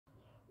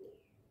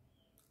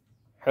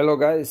Hello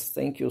guys,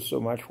 thank you so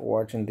much for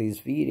watching this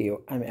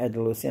video. I'm Ed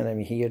Lucian.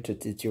 I'm here to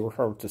teach you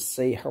how to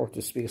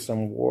speak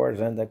some words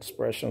and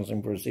expressions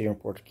in Brazilian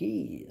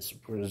Portuguese.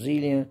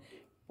 Brazilian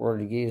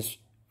Portuguese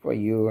for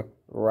you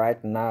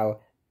right now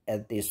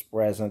at this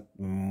present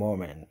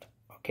moment,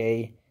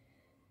 okay?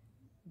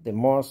 The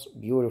most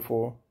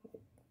beautiful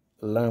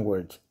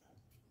language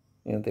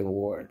in the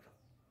world,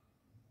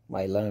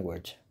 my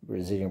language,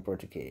 Brazilian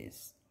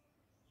Portuguese.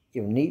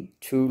 You need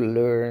to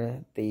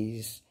learn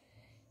these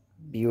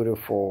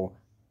beautiful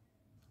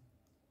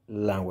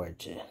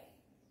language,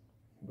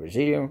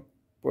 Brazilian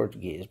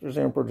Portuguese.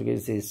 Brazilian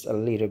Portuguese is a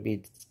little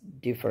bit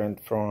different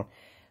from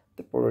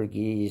the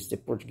Portuguese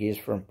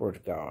from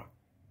Portugal,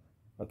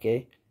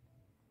 okay?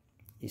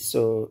 It's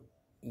so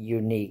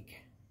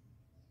unique,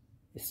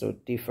 it's so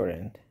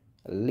different,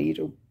 a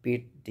little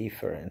bit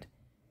different.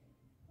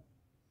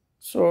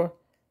 So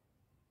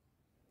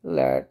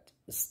let's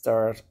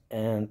start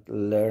and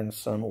learn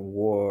some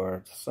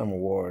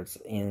words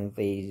in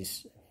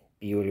this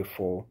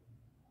beautiful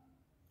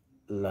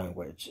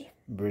language,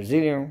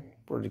 Brazilian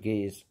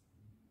Portuguese,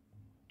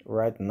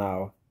 right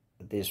now,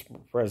 this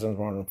present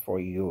one for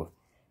you,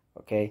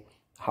 okay?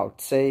 How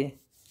to say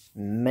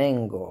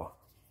mango,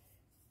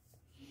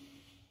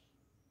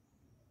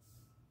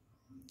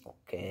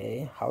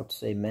 okay? How to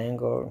say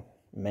mango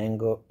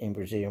in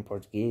Brazilian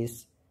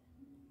Portuguese.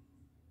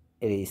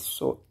 It is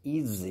so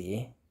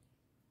easy.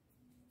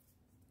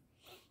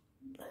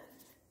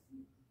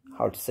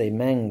 How to say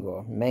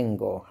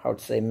mango, how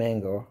to say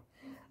mango,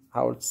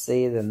 how to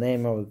say the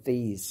name of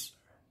these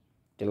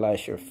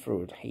delicious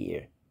fruit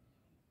here.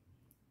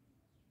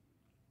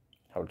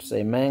 How to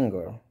say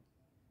mango,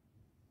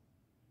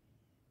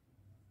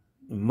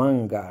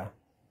 manga,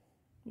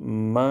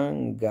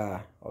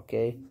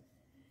 okay?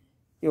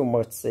 You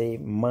must say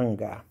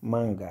manga,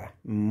 manga,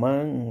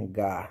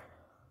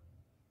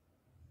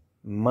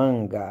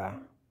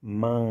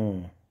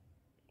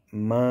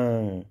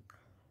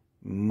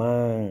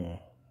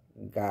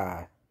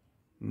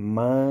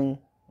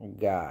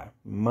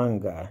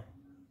 manga,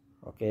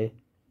 okay?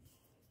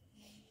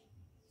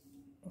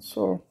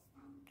 So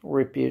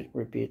repeat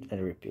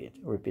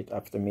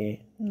after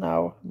me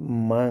now.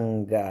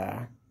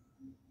 Manga,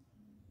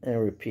 and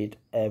repeat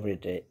every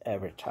day,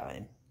 every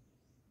time,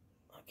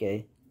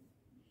 okay?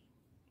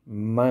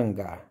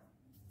 Manga.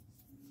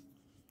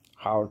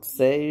 How to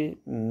say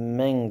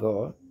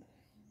mango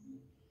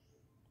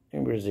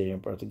in Brazilian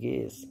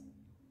Portuguese?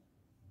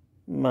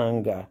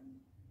 Manga.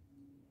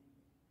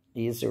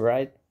 Easy,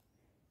 right?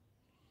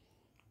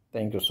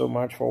 Thank you so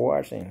much for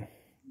watching.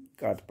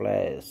 God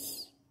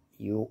bless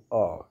you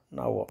all,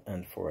 now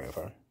and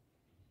forever.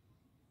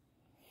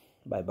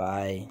 Bye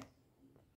bye.